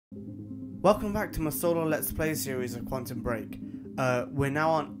Welcome back to my solo Let's Play series of Quantum Break. We're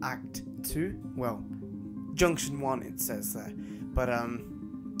now on Act 2, well, Junction 1 it says there. But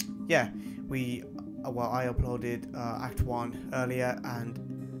yeah, I uploaded Act 1 earlier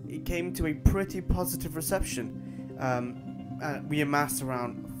and it came to a pretty positive reception. We amassed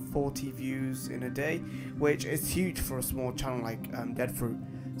around 40 views in a day, which is huge for a small channel like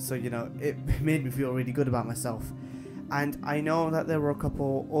DeadFruit. So, you know, it made me feel really good about myself. And I know that there were a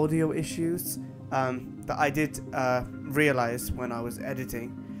couple audio issues that I did realize when I was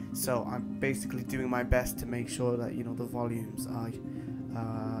editing. So I'm basically doing my best to make sure that, you know, the volumes are,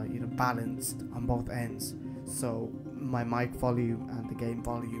 balanced on both ends. So my mic volume and the game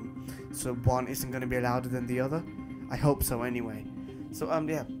volume, so one isn't going to be louder than the other. I hope so anyway. So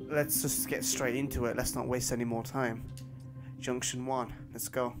yeah, let's just get straight into it. Let's not waste any more time. Junction 1, let's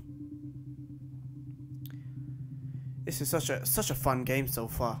go. This is such a fun game so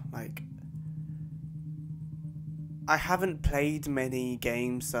far. Like, I haven't played many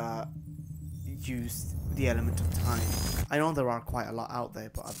games that use the element of time. I know there are quite a lot out there,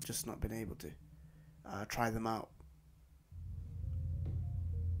 but I've just not been able to try them out.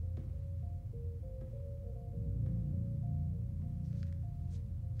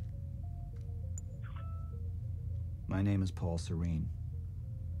 My name is Paul Serene.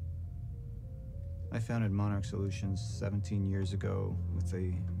 I founded Monarch Solutions 17 years ago with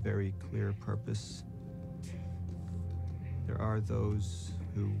a very clear purpose. There are those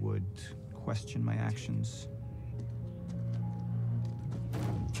who would question my actions.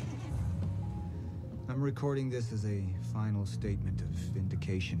 I'm recording this as a final statement of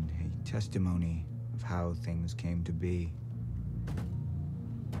vindication, a testimony of how things came to be.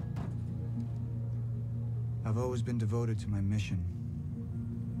 I've always been devoted to my mission.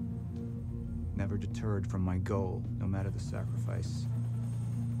 Never deterred from my goal, no matter the sacrifice.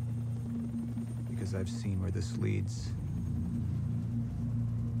 Because I've seen where this leads.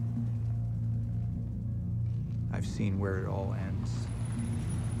 I've seen where it all ends.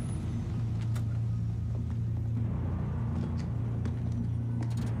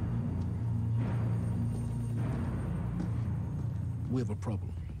 We have a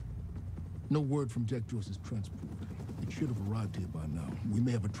problem. No word from Jack Joyce's transport. It should have arrived here by now. We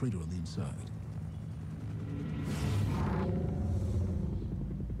may have a traitor on the inside.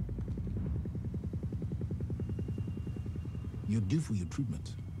 You're due for your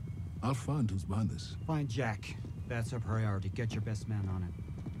treatment. I'll find who's behind this. Find Jack. That's our priority. Get your best man on it.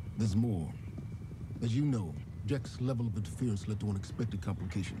 There's more. As you know, Jack's level of interference led to unexpected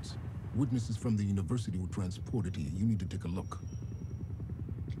complications. Witnesses from the university were transported here. You need to take a look.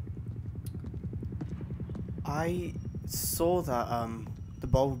 I saw that the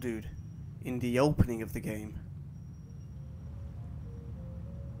bald dude in the opening of the game.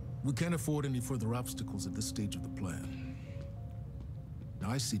 We can't afford any further obstacles at this stage of the plan. Now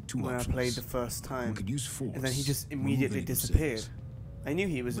I see two when options. I played the first time, we could use force, and then he just immediately disappeared. I knew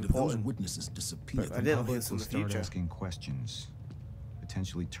he was important, if those witnesses disappear, but I didn't know this in the start future. asking questions,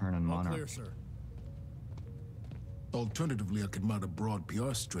 potentially turn on Monarch. Clear, sir. Alternatively, I could mount a broad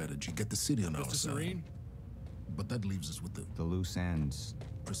PR strategy, get the city on our side. Serene? But that leaves us with the loose ends.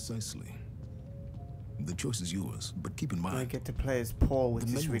 Precisely. The choice is yours, but keep in mind, I get to play as Paul, which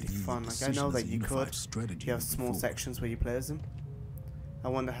is really fun. Like, I know that you could. You have small sections where you play as him. I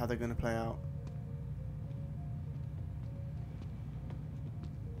wonder how they're going to play out.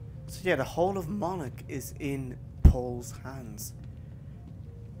 So yeah, the whole of Monarch is in Paul's hands.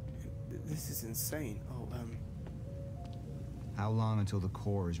 This is insane. Oh, How long until the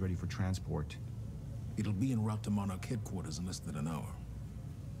core is ready for transport? It'll be en route to Monarch headquarters in less than an hour.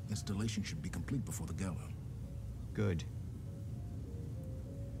 Installation should be complete before the gala. Good.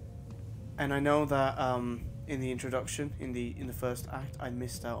 And I know that in the introduction, in the first act, I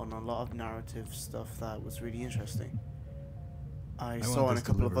missed out on a lot of narrative stuff that was really interesting. I saw in a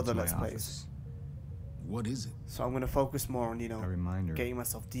couple of other Let's Plays. What is it? So I'm going to focus more on, you know, a reminder. Getting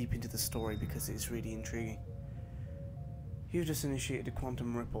myself deep into the story because it's really intriguing. You just initiated a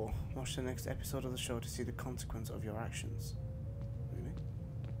quantum ripple. Watch the next episode of the show to see the consequence of your actions. Really?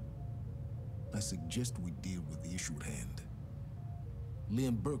 I suggest we deal with the issue at hand.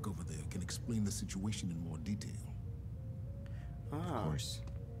 Liam Burke over there can explain the situation in more detail. Ah. Of course.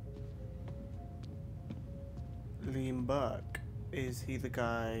 Liam Burke. Is he the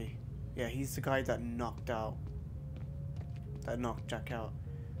guy? Yeah, he's the guy that knocked Jack out.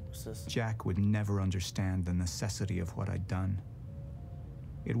 What's this? Jack would never understand the necessity of what I'd done.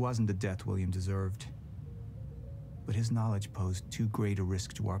 It wasn't the death William deserved, but his knowledge posed too great a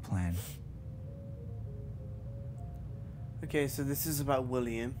risk to our plan. Okay, so this is about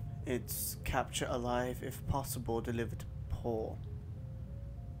William, It's capture alive, if possible, deliver to Paul.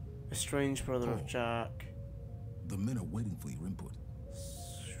 A strange brother of Paul. Jack. The men are waiting for your input.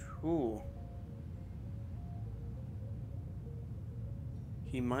 Ooh.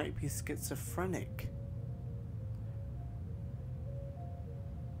 He might be schizophrenic.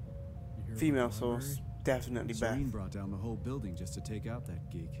 You hear Female about the source, library? definitely Beth. Serene brought down the whole building just to take out that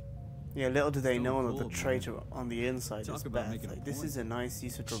geek. Yeah, little do they Stone know that the cold, traitor on the inside Talk is about Beth. making a Like, this point. is a nice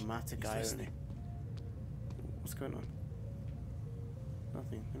use of dramatic He's irony. What's going on?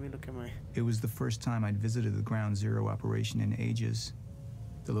 Nothing. Let me look at my... It was the first time I'd visited the Ground Zero operation in ages.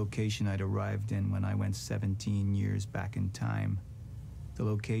 The location I'd arrived in when I went 17 years back in time. The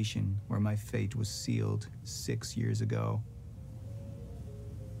location where my fate was sealed 6 years ago.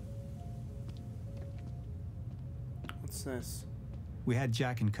 What's this? We had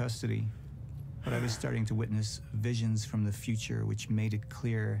Jack in custody, but I was starting to witness visions from the future which made it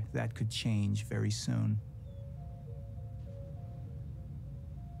clear that could change very soon.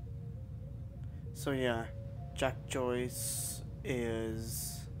 So yeah, Jack Joyce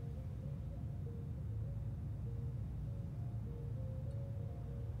is...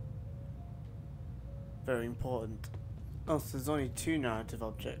 very important. Oh, so there's only 2 narrative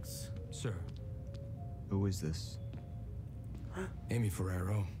objects. Sir, Who is this? Amy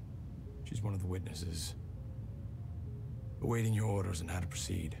Ferrero. She's one of the witnesses. Awaiting your orders on how to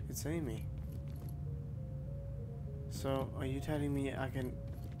proceed. It's Amy. So, are you telling me I can...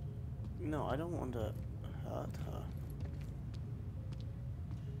 No, I don't want to hurt her.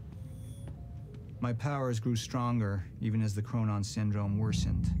 My powers grew stronger, even as the Chronon syndrome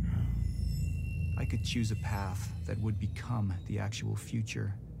worsened. I could choose a path that would become the actual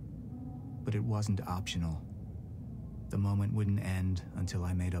future, but it wasn't optional. The moment wouldn't end until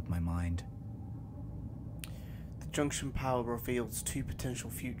I made up my mind. The junction power reveals 2 potential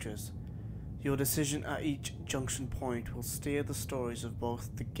futures. Your decision at each junction point will steer the stories of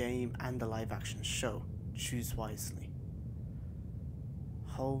both the game and the live-action show. Choose wisely.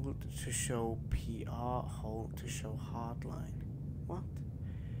 Hold to show PR, hold to show hardline. What?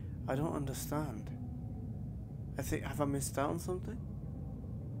 I don't understand. I think, have I missed out on something?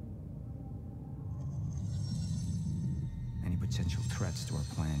 Any potential threats to our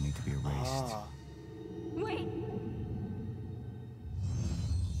plan need to be erased. Wait!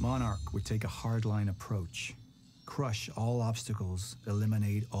 Monarch would take a hardline approach. Crush all obstacles,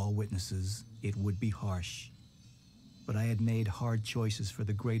 eliminate all witnesses. It would be harsh. But I had made hard choices for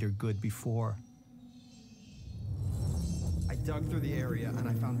the greater good before. I dug through the area and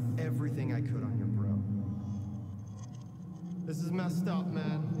I found everything I could on your bro. This is messed up,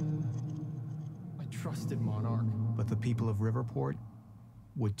 man. I trusted Monarch. But the people of Riverport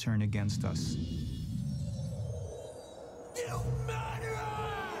would turn against us.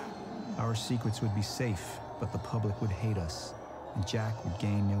 Our secrets would be safe, but the public would hate us, and Jack would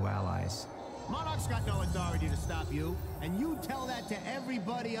gain new allies. Monarch's got no authority to stop you, and you tell that to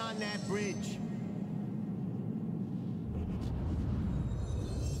everybody on that bridge.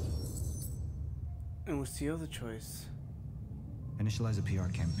 And what's the other choice? Initialize a PR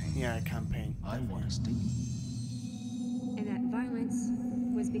campaign. Yeah, a campaign. I want to stay. And that violence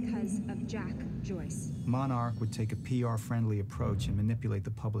was because of Jack Joyce. Monarch would take a PR-friendly approach and manipulate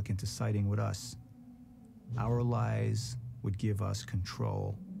the public into siding with us. Our lies would give us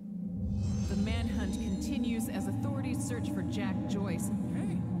control. The manhunt continues as authorities search for Jack Joyce.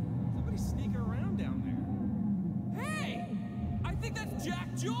 Hey, somebody's sneaking around down there. Hey! I think that's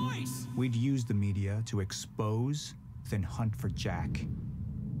Jack Joyce! We'd use the media to expose, then hunt for Jack.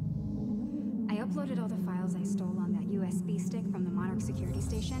 I uploaded all the files I stole on that USB stick from the Monarch security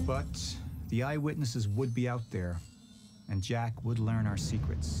station. But the eyewitnesses would be out there, and Jack would learn our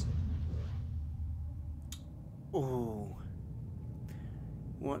secrets. Ooh.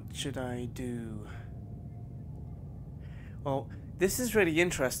 What should I do? Well, this is really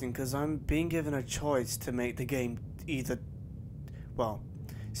interesting because I'm being given a choice to make the game either, well,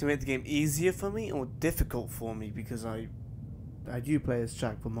 to make the game easier for me or difficult for me, because I do play as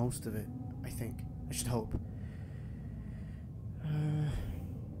Jack for most of it, I think. I should hope.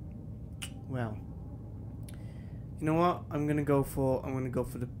 Well, you know what? I'm gonna go for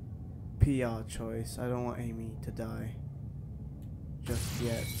the PR choice. I don't want Amy to die just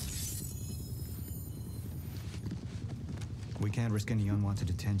yet. We can't risk any unwanted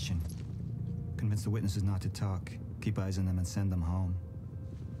attention. Convince the witnesses not to talk. Keep eyes on them and send them home.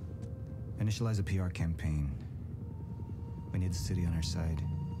 Initialize a PR campaign. We need the city on our side.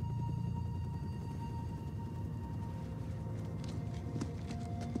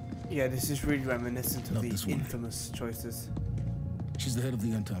 Yeah, this is really reminiscent of Not the this one. infamous choices. She's She's the head of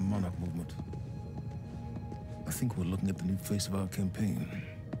the anti-monarch movement. I think we're looking at the new face of our campaign.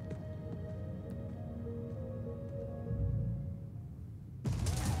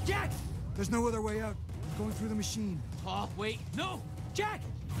 Jack! There's no other way out. I'm going through the machine. Oh, wait. No! Jack!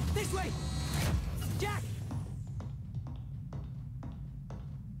 This way! Jack!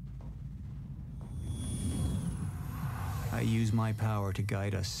 I use my power to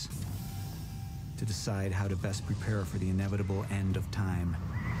guide us, to decide how to best prepare for the inevitable end of time.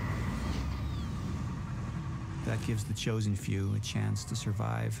 That gives the chosen few a chance to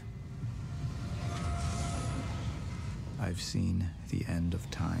survive. I've seen the end of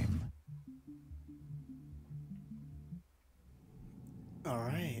time.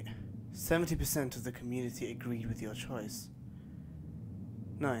 Alright. 70% of the community agreed with your choice.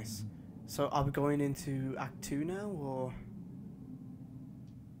 Nice. So are we going into Act 2 now, or...?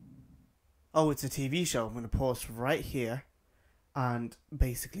 Oh, it's a TV show. I'm going to pause right here and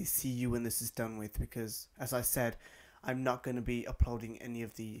basically see you when this is done with, because, as I said, I'm not going to be uploading any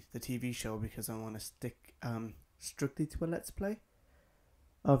of the TV show because I want to stick strictly to a Let's Play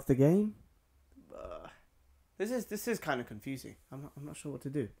of the game. This is kind of confusing. I'm not sure what to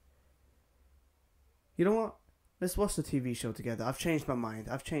do. You know what? Let's watch the TV show together. I've changed my mind.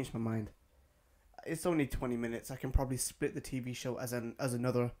 It's only 20 minutes. I can probably split the TV show as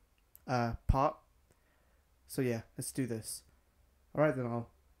another part. So yeah, let's do this. Alright then, I'll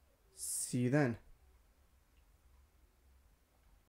see you then.